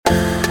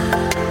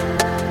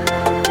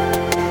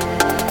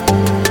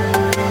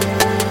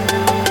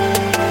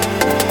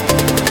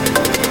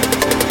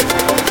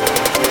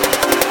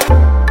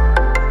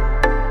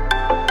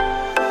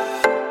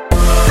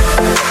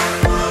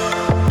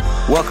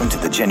Welcome to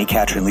the Jenny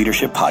Catron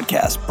Leadership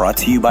Podcast, brought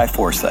to you by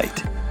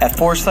Foresight. At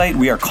Foresight,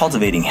 we are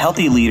cultivating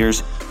healthy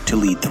leaders to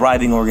lead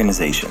thriving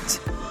organizations.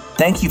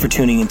 Thank you for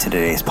tuning into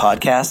today's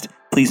podcast.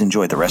 Please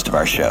enjoy the rest of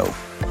our show.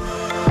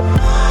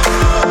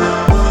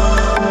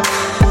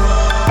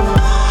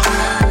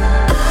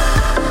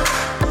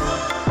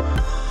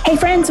 Hey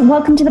friends,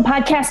 welcome to the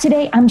podcast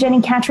today. I'm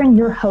Jenny Catron,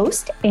 your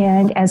host,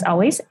 and as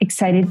always,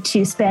 excited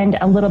to spend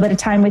a little bit of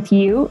time with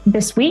you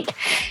this week.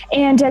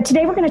 And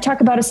today we're going to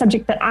talk about a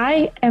subject that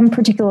I am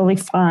particularly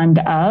fond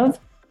of.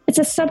 It's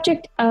a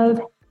subject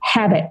of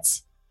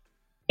habits.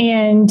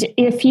 And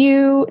if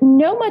you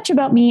know much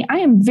about me, I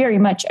am very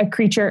much a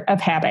creature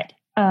of habit.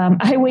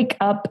 I wake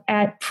up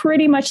at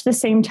pretty much the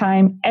same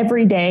time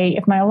every day.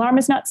 If my alarm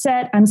is not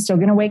set, I'm still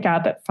going to wake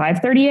up at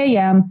 5:30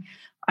 a.m.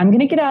 I'm going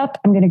to get up,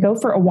 I'm going to go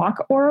for a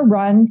walk or a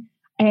run,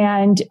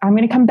 and I'm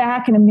going to come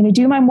back and I'm going to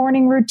do my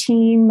morning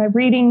routine, my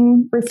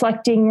reading,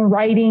 reflecting,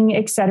 writing,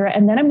 etc.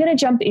 And then I'm going to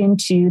jump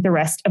into the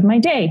rest of my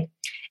day.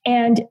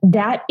 And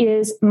that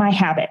is my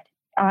habit.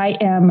 I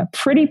am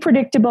pretty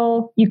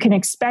predictable. You can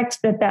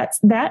expect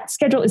that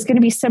schedule is going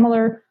to be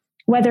similar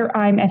whether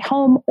I'm at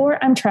home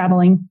or I'm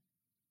traveling.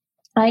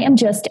 I am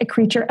just a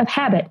creature of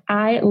habit.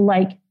 I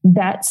like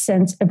that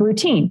sense of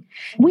routine.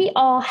 We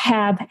all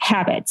have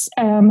habits,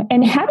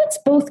 and habits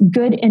both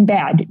good and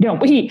bad, don't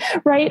we?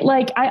 Right?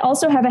 Like I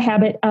also have a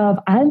habit of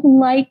I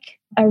like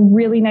a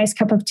really nice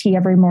cup of tea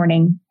every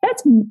morning.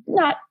 That's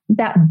not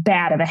that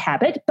bad of a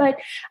habit, but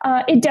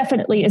it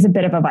definitely is a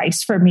bit of a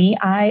vice for me.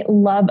 I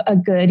love a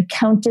good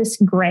Countess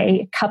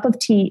Grey cup of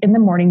tea in the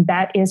morning.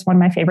 That is one of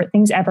my favorite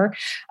things ever.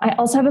 I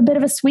also have a bit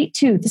of a sweet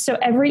tooth. So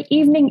every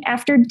evening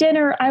after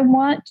dinner, I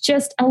want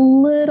just a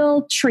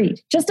little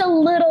treat, just a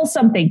little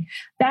something.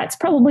 That's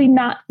probably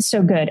not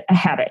so good a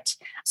habit.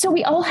 So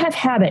we all have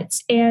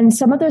habits, and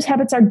some of those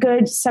habits are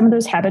good, some of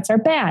those habits are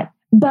bad.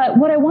 But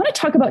what I want to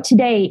talk about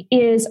today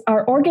is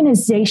our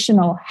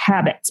organizational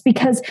habits,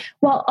 because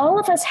while all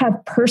of us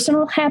have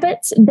personal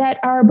habits that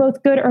are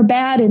both good or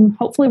bad, and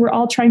hopefully we're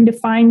all trying to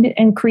find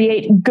and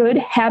create good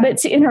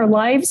habits in our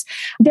lives,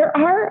 there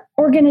are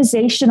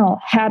organizational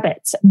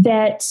habits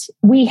that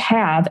we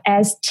have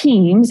as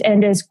teams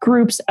and as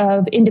groups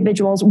of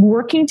individuals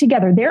working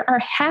together. There are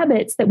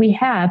habits that we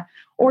have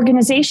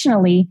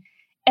organizationally,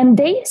 and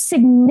they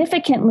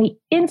significantly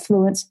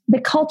influence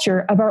the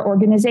culture of our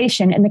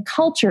organization and the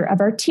culture of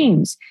our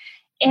teams.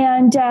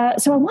 And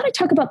so I want to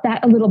talk about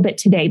that a little bit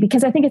today,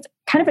 because I think it's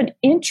kind of an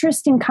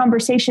interesting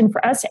conversation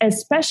for us,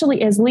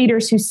 especially as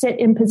leaders who sit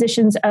in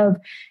positions of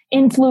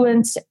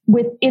influence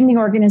within the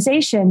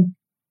organization.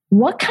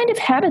 What kind of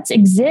habits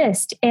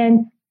exist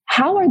and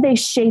how are they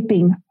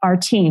shaping our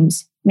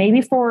teams, maybe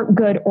for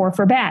good or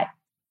for bad?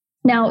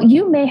 Now,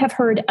 you may have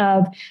heard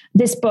of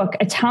this book,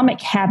 Atomic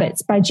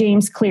Habits by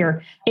James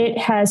Clear. It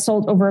has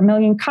sold over 1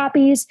 million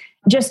copies,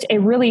 just a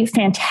really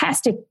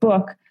fantastic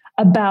book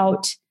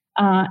about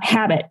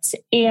habits.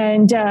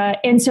 And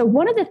so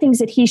one of the things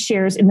that he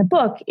shares in the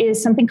book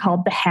is something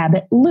called the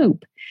habit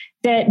loop,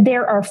 that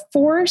there are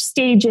 4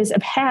 stages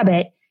of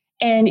habit.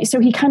 And so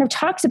he kind of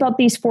talks about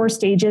these 4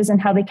 stages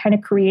and how they kind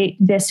of create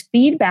this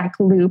feedback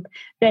loop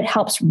that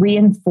helps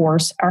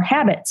reinforce our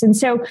habits. And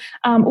so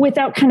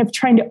without kind of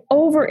trying to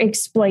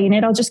over-explain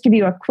it, I'll just give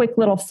you a quick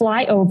little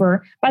flyover.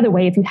 By the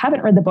way, if you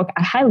haven't read the book,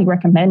 I highly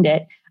recommend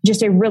it.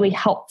 Just a really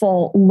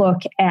helpful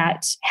look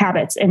at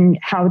habits and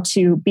how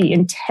to be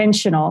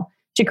intentional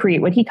to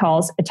create what he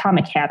calls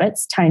atomic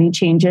habits, tiny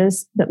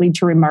changes that lead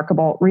to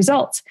remarkable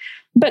results.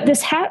 But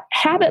this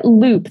habit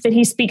loop that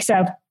he speaks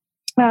of,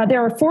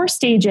 there are 4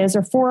 stages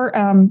or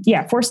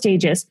 4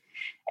 stages.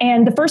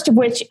 And the first of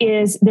which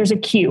is there's a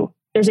cue.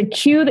 There's a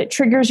cue that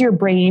triggers your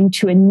brain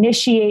to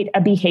initiate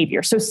a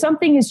behavior. So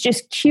something is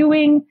just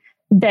cueing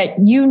that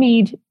you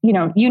need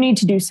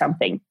to do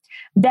something.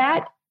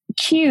 That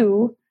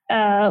cue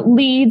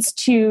leads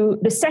to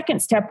the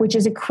second step, which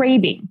is a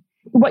craving.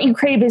 What you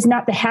crave is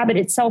not the habit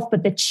itself,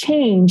 but the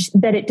change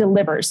that it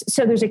delivers.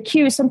 So there's a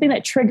cue, something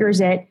that triggers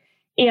it.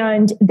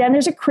 And then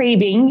there's a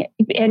craving,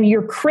 and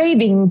you're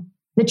craving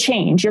the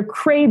change. You're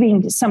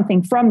craving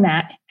something from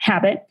that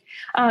habit.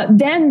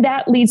 Then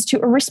that leads to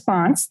a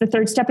response. The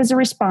third step is a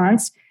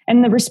response.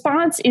 And the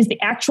response is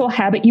the actual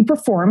habit you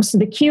perform. So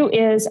the cue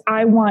is,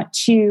 I want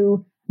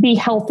to be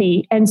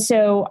healthy. And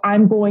so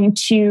I'm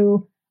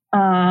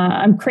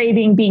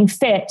craving being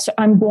fit. So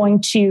I'm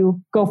going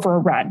to go for a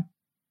run.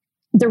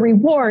 The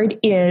reward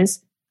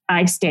is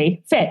I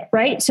stay fit,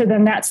 right? So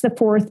then that's the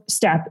 4th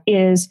step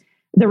is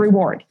the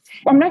reward.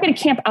 I'm not going to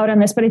camp out on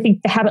this, but I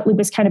think the habit loop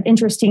is kind of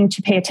interesting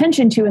to pay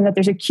attention to, in that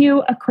there's a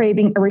cue, a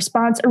craving, a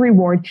response, a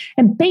reward.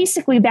 And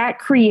basically that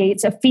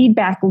creates a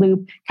feedback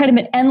loop, kind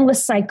of an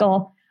endless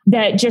cycle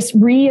that just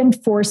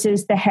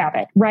reinforces the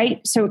habit,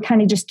 right? So it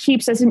kind of just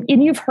keeps us, and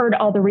you've heard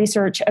all the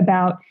research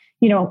about,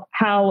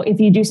 how if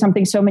you do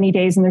something so many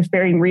days, and there's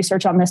varying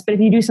research on this, but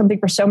if you do something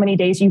for so many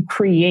days, you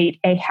create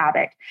a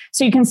habit.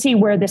 So you can see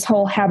where this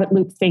whole habit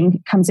loop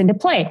thing comes into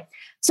play.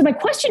 So my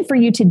question for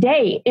you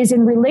today is,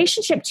 in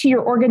relationship to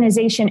your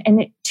organization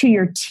and to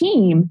your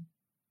team,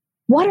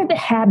 what are the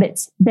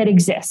habits that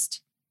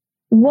exist?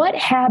 what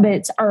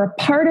habits are a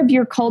part of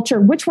your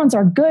culture, which ones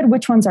are good,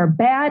 which ones are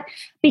bad.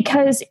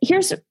 Because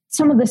here's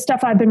some of the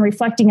stuff I've been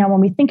reflecting on when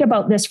we think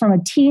about this from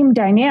a team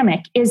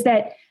dynamic is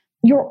that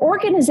your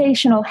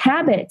organizational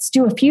habits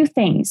do a few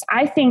things.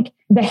 I think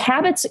the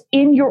habits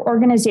in your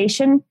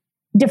organization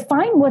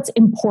define what's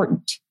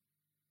important.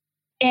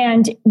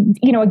 And,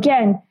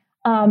 again,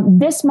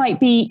 this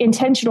might be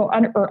intentional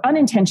or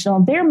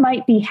unintentional. There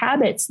might be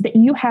habits that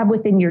you have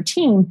within your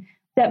team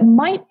that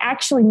might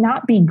actually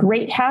not be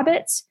great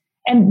habits,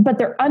 but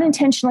they're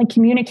unintentionally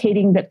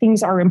communicating that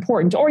things are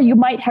important. Or you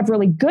might have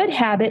really good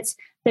habits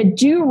that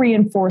do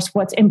reinforce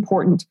what's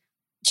important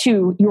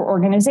to your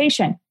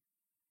organization.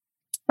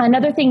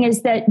 Another thing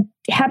is that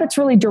habits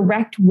really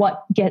direct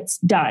what gets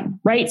done,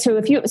 right?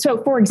 So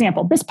for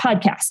example, this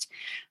podcast,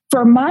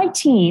 for my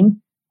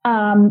team,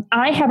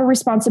 I have a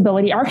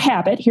responsibility, our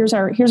habit, here's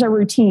our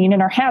routine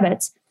and our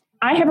habits.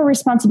 I have a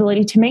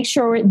responsibility to make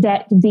sure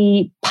that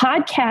the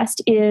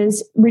podcast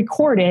is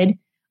recorded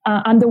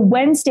on the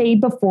Wednesday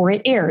before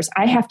it airs.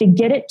 I have to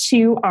get it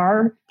to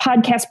our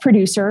podcast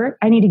producer.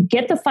 I need to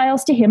get the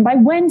files to him by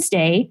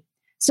Wednesday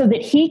so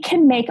that he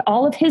can make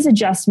all of his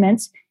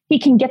adjustments. He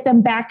can get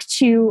them back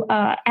to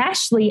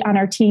Ashley on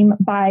our team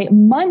by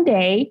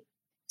Monday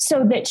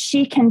so that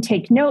she can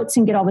take notes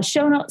and get all the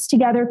show notes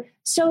together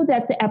so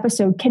that the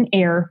episode can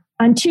air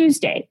on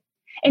Tuesday.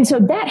 And so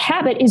that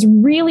habit is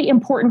really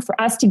important for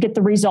us to get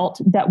the result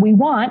that we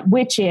want,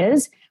 which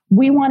is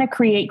we want to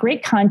create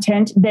great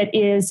content that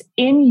is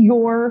in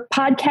your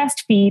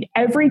podcast feed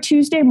every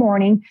Tuesday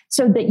morning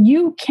so that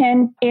you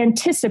can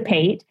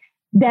anticipate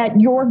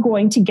that you're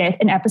going to get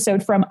an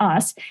episode from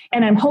us.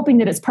 And I'm hoping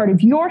that it's part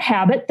of your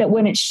habit that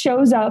when it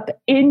shows up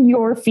in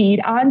your feed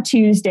on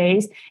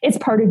Tuesdays, it's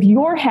part of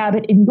your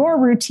habit in your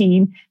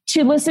routine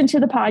to listen to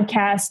the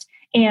podcast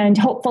and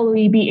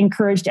hopefully be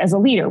encouraged as a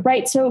leader,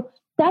 right? So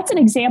that's an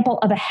example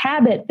of a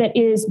habit that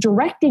is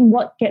directing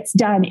what gets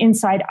done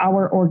inside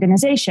our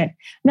organization.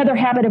 Another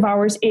habit of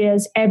ours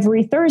is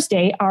every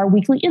Thursday, our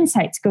weekly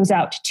insights goes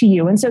out to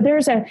you. And so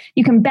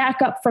you can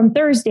back up from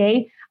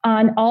Thursday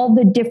on all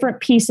the different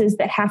pieces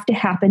that have to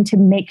happen to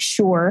make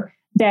sure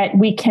that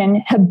we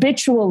can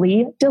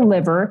habitually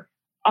deliver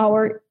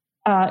our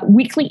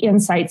weekly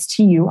insights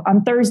to you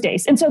on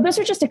Thursdays. And so those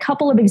are just a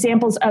couple of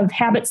examples of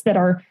habits that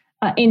are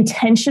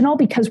intentional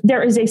because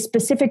there is a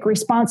specific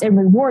response and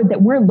reward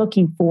that we're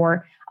looking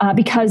for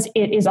because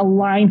it is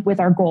aligned with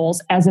our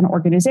goals as an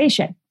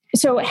organization.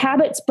 So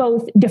habits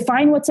both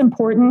define what's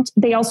important.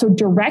 They also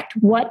direct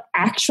what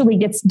actually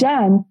gets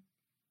done.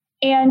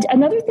 And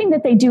another thing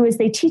that they do is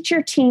they teach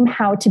your team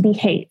how to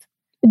behave.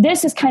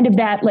 This is kind of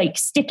that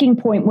sticking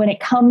point when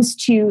it comes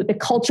to the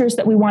cultures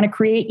that we want to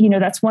create.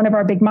 That's one of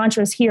our big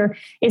mantras here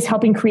is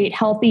helping create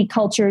healthy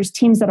cultures,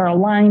 teams that are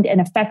aligned and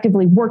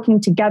effectively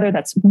working together.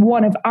 That's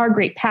one of our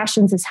great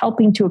passions is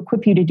helping to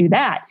equip you to do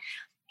that.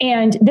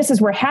 And this is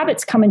where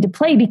habits come into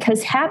play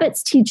because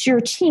habits teach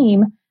your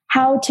team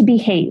how to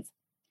behave.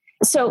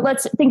 So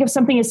let's think of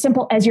something as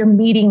simple as your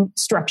meeting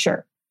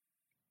structure.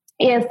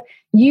 If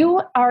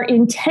you are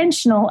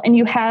intentional and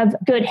you have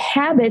good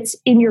habits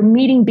in your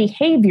meeting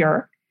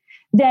behavior,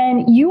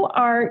 then you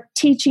are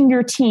teaching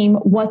your team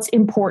what's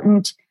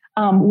important,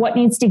 what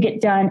needs to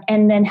get done,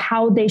 and then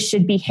how they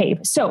should behave.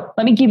 So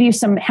let me give you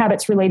some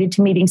habits related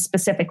to meetings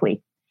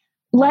specifically.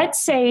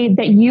 Let's say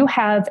that you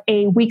have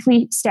a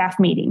weekly staff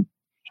meeting.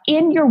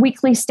 In your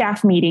weekly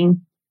staff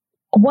meeting,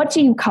 what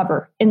do you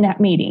cover in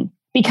that meeting?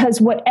 Because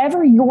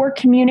whatever you're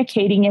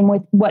communicating and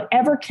with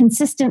whatever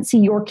consistency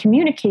you're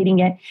communicating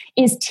it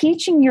is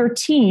teaching your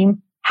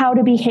team how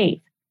to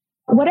behave.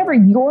 Whatever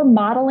you're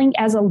modeling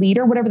as a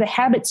leader, whatever the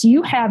habits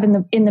you have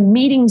in the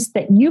meetings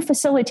that you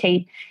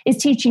facilitate is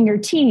teaching your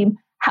team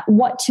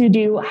what to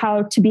do,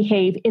 how to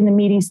behave in the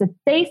meetings that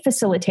they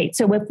facilitate.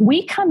 So if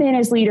we come in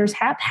as leaders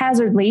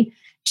haphazardly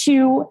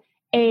to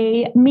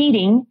a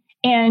meeting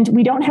and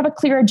we don't have a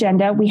clear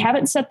agenda, we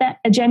haven't set that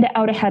agenda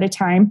out ahead of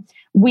time,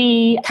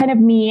 we kind of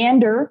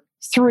meander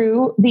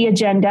through the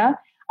agenda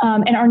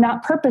and are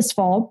not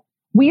purposeful,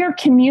 we are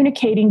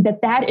communicating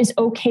that is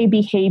okay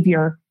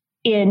behavior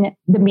in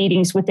the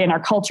meetings within our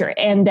culture.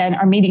 And then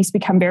our meetings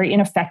become very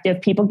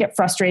ineffective. People get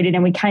frustrated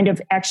and we kind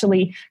of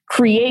actually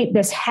create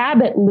this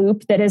habit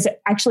loop that is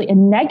actually a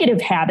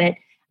negative habit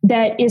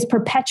that is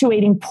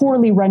perpetuating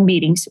poorly run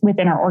meetings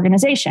within our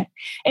organization.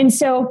 And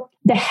so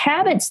the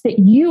habits that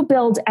you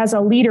build as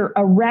a leader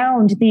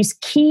around these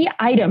key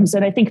items,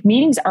 and I think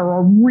meetings are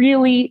a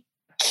really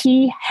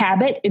key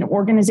habit in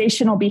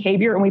organizational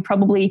behavior, and we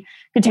probably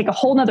could take a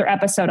whole nother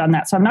episode on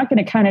that. So I'm not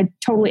going to kind of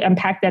totally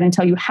unpack that and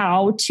tell you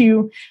how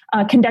to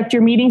conduct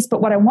your meetings.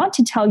 But what I want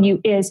to tell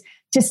you is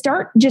to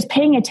start just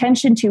paying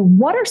attention to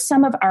what are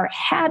some of our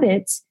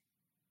habits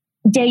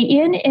day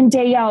in and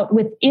day out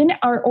within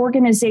our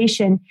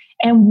organization,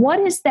 and what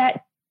is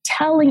that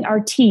telling our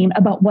team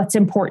about what's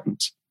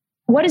important?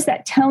 What is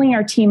that telling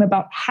our team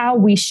about how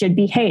we should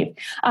behave?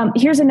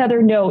 Here's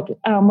another note.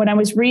 When I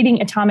was reading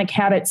Atomic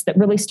Habits that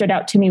really stood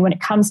out to me when it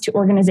comes to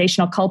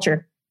organizational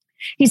culture,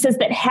 he says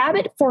that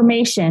habit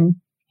formation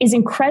is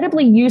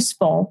incredibly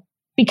useful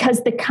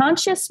because the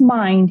conscious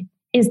mind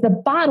is the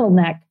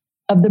bottleneck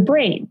of the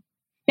brain.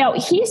 Now,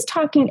 he's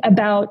talking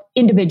about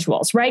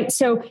individuals, right?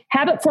 So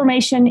habit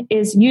formation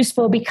is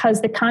useful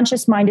because the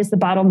conscious mind is the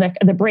bottleneck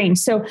of the brain.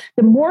 So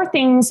the more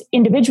things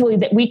individually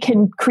that we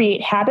can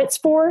create habits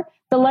for,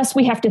 the less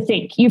we have to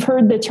think. You've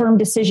heard the term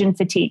decision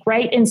fatigue,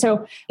 right? And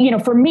so,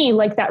 for me,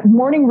 like that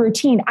morning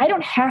routine, I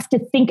don't have to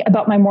think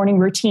about my morning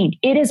routine.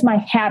 It is my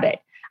habit.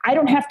 I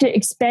don't have to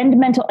expend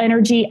mental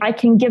energy. I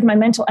can give my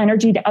mental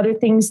energy to other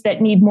things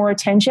that need more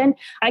attention.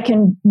 I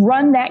can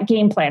run that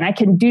game plan. I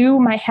can do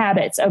my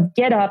habits of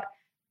get up,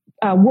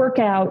 work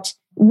out,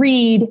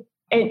 read,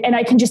 and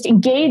I can just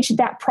engage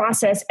that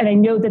process. And I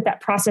know that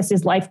that process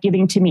is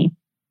life-giving to me.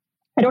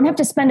 I don't have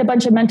to spend a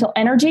bunch of mental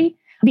energy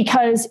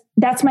because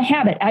that's my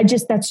habit.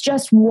 That's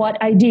just what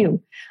I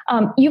do.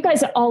 You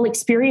guys all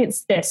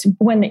experienced this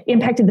when the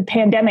impact of the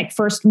pandemic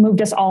first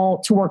moved us all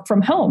to work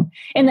from home.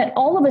 And that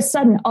all of a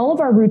sudden, all of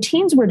our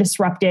routines were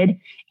disrupted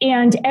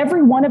and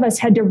every one of us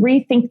had to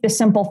rethink the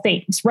simple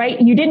things, right?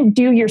 You didn't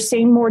do your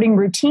same morning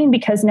routine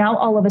because now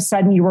all of a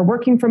sudden you were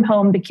working from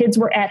home, the kids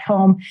were at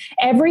home.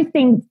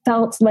 Everything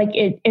felt like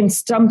it, and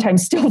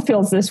sometimes still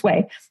feels this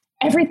way.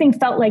 Everything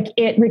felt like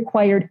it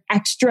required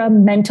extra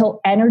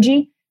mental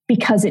energy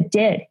because it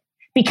did.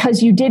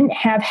 Because you didn't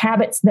have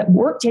habits that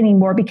worked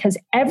anymore because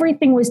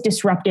everything was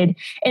disrupted.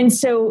 And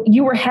so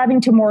you were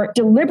having to more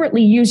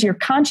deliberately use your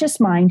conscious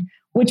mind,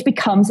 which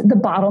becomes the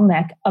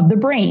bottleneck of the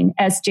brain,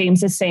 as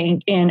James is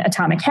saying in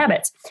Atomic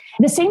Habits.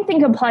 The same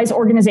thing applies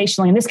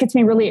organizationally, and this gets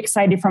me really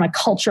excited from a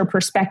culture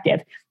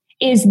perspective,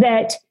 is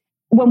that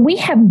when we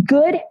have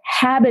good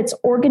habits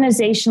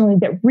organizationally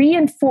that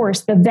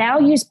reinforce the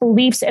values,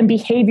 beliefs, and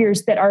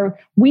behaviors that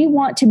we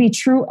want to be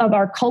true of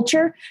our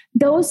culture,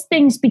 those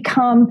things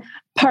become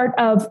part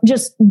of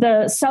just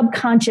the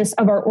subconscious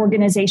of our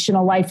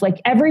organizational life.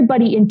 Like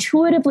everybody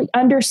intuitively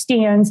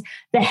understands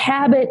the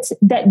habits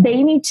that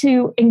they need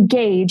to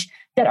engage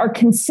that are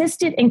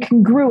consistent and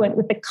congruent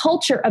with the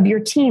culture of your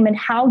team and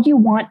how you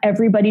want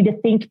everybody to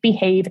think,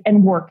 behave,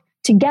 and work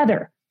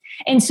together.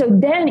 And so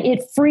then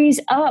it frees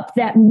up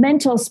that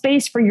mental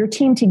space for your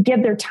team to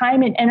give their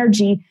time and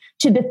energy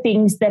to the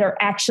things that are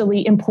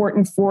actually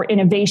important for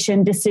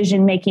innovation,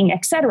 decision-making,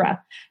 et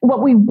cetera.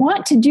 What we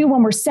want to do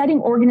when we're setting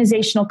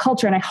organizational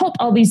culture, and I hope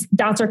all these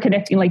dots are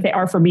connecting like they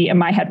are for me in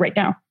my head right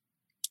now.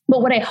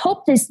 But what I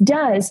hope this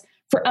does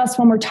for us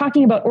when we're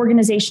talking about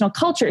organizational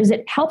culture is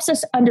it helps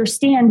us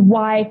understand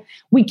why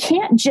we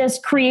can't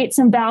just create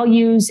some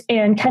values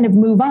and kind of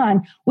move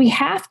on. We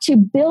have to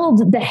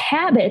build the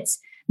habits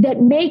that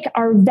make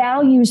our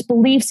values,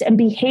 beliefs, and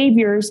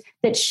behaviors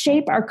that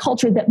shape our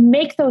culture, that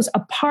make those a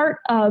part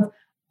of,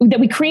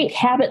 that we create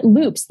habit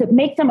loops, that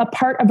make them a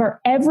part of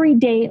our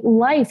everyday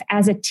life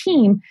as a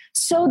team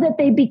so that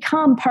they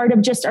become part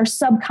of just our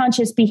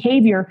subconscious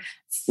behavior,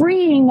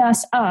 freeing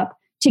us up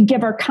to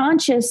give our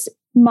conscious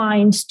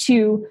minds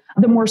to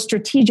the more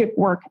strategic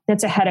work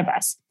that's ahead of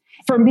us.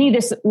 For me,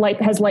 this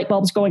has light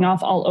bulbs going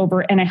off all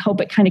over, and I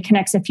hope it kind of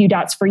connects a few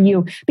dots for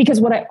you,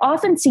 because what I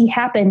often see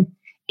happen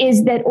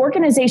is that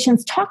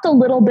organizations talk a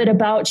little bit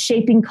about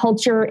shaping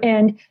culture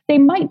and they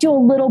might do a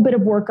little bit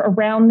of work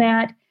around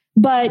that,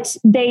 but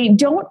they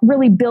don't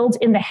really build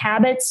in the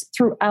habits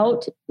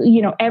throughout,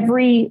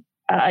 every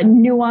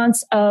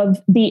nuance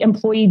of the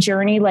employee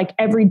journey, like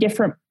every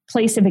different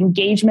place of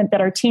engagement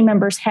that our team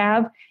members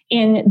have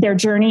in their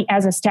journey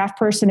as a staff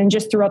person and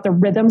just throughout the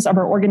rhythms of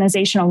our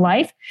organizational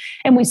life.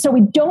 And we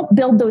don't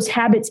build those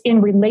habits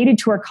in related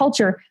to our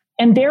culture.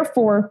 And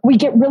therefore, we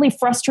get really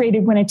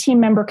frustrated when a team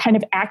member kind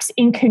of acts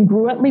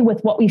incongruently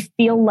with what we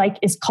feel like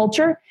is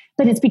culture.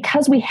 But it's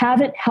because we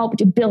haven't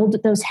helped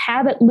build those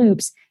habit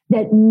loops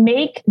that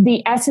make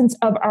the essence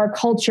of our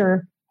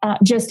culture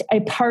just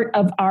a part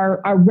of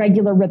our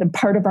regular rhythm,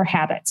 part of our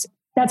habits.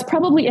 That's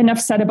probably enough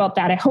said about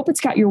that. I hope it's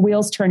got your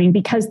wheels turning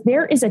because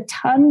there is a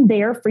ton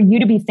there for you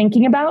to be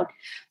thinking about.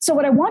 So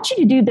what I want you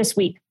to do this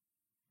week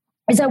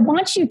is I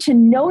want you to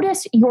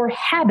notice your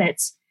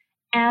habits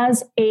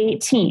as a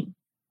team.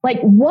 Like,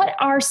 what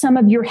are some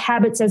of your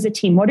habits as a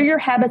team? What are your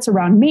habits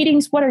around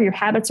meetings? What are your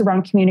habits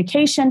around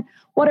communication?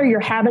 What are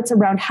your habits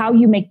around how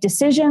you make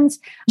decisions?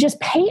 Just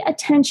pay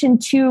attention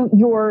to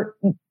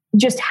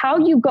just how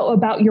you go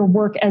about your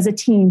work as a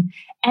team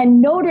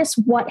and notice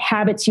what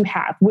habits you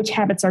have, which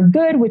habits are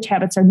good, which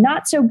habits are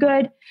not so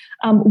good.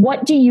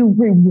 What do you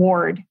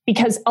reward?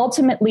 Because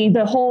ultimately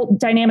the whole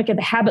dynamic of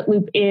the habit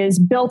loop is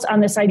built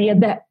on this idea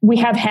that we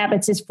have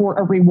habits is for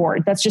a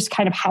reward. That's just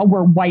kind of how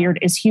we're wired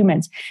as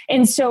humans.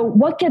 And so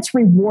what gets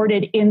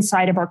rewarded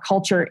inside of our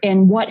culture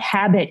and what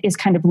habit is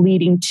kind of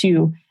leading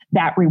to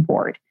that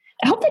reward?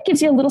 I hope that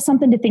gives you a little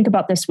something to think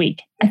about this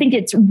week. I think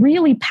it's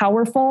really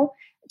powerful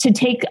to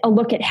take a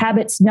look at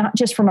habits, not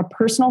just from a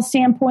personal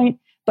standpoint,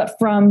 but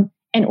from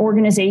an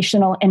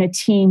organizational and a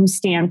team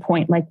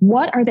standpoint. Like,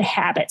 what are the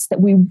habits that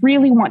we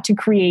really want to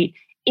create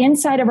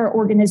inside of our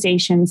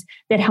organizations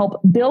that help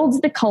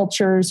build the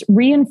cultures,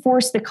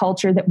 reinforce the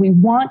culture that we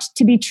want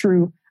to be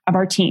true of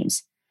our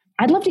teams?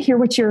 I'd love to hear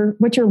what you're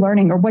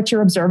learning or what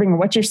you're observing or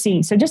what you're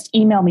seeing. So just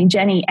email me,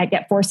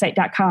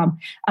 Jenny@getforesight.com,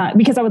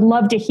 because I would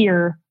love to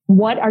hear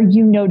What are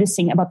you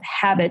noticing about the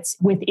habits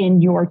within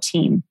your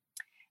team?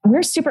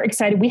 We're super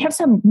excited. We have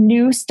some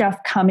new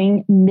stuff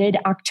coming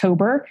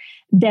mid-October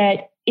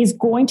that is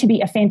going to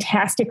be a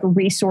fantastic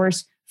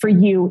resource for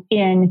you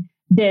in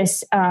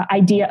this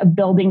idea of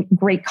building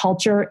great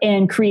culture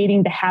and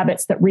creating the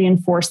habits that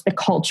reinforce the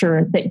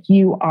culture that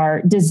you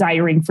are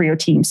desiring for your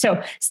team.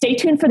 So stay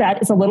tuned for that.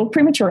 It's a little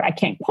premature. I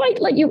can't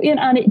quite let you in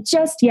on it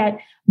just yet,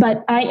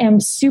 but I am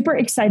super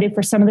excited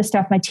for some of the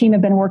stuff my team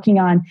have been working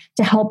on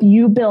to help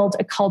you build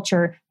a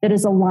culture that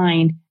is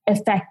aligned,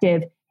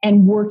 effective,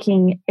 and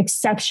working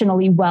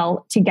exceptionally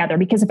well together.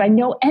 Because if I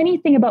know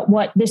anything about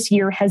what this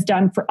year has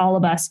done for all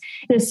of us,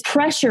 this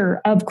pressure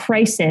of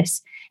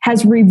crisis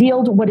has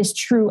revealed what is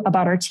true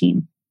about our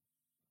team,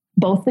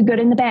 both the good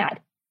and the bad.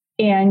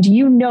 And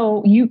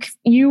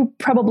you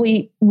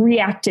probably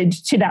reacted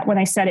to that when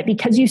I said it,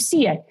 because you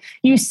see it.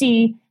 You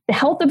see the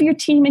health of your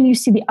team and you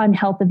see the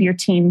unhealth of your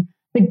team.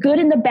 The good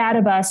and the bad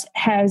of us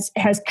has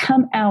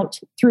come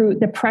out through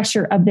the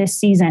pressure of this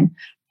season.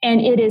 And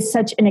it is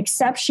such an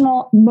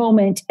exceptional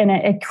moment and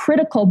a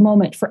critical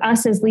moment for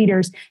us as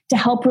leaders to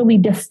help really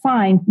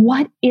define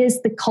what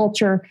is the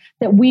culture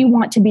that we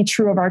want to be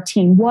true of our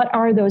team. What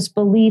are those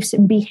beliefs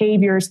and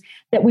behaviors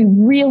that we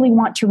really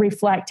want to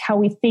reflect how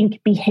we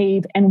think,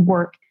 behave, and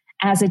work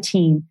as a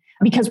team?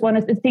 Because one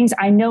of the things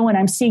I know and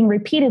I'm seeing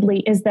repeatedly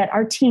is that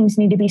our teams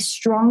need to be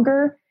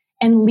stronger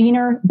and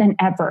leaner than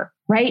ever,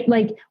 right?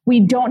 Like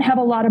we don't have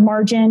a lot of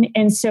margin.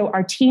 And so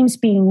our teams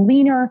being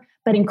leaner,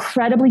 but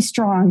incredibly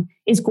strong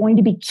is going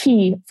to be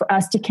key for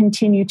us to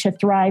continue to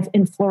thrive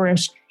and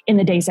flourish in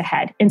the days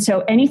ahead. And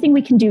so anything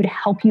we can do to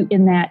help you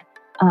in that,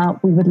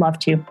 we would love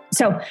to.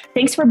 So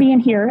thanks for being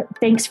here.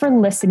 Thanks for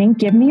listening.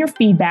 Give me your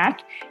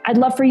feedback. I'd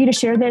love for you to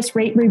share this,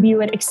 rate,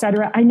 review it,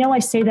 etc. I know I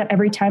say that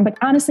every time, but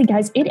honestly,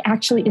 guys, it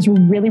actually is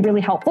really,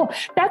 really helpful.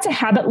 That's a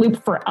habit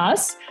loop for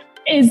us,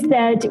 is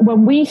that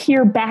when we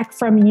hear back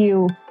from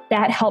you,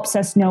 that helps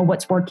us know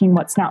what's working,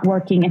 what's not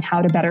working, and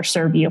how to better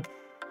serve you.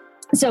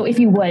 So if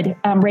you would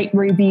rate,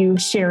 review,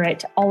 share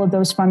it, all of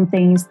those fun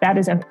things, that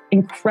is an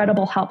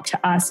incredible help to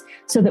us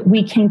so that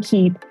we can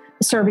keep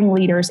serving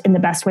leaders in the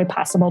best way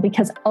possible,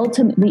 because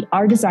ultimately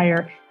our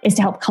desire is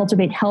to help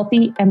cultivate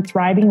healthy and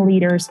thriving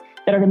leaders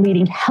that are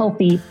leading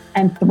healthy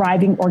and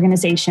thriving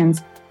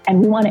organizations. And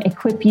we want to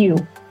equip you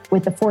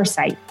with the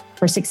foresight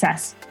for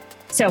success.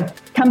 So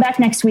come back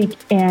next week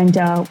and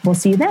we'll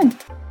see you then.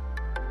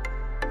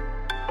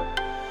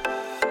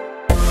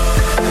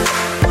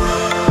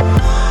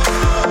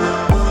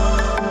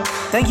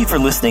 Thank you for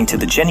listening to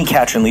the Jenny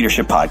Catron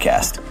Leadership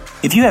Podcast.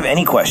 If you have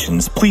any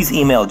questions, please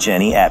email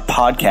Jenny at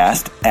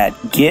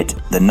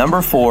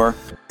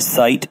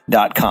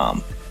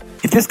podcast@get4site.com.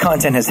 If this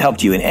content has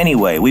helped you in any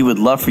way, we would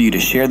love for you to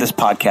share this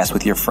podcast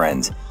with your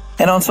friends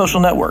and on social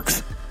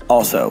networks.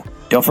 Also,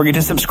 don't forget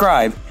to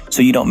subscribe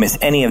so you don't miss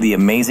any of the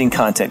amazing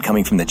content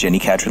coming from the Jenny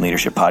Catron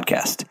Leadership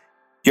Podcast.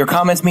 Your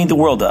comments mean the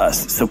world to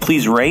us, so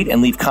please rate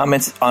and leave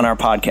comments on our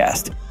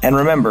podcast. And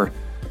remember,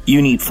 you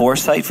need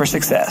foresight for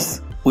success.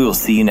 We will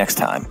see you next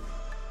time.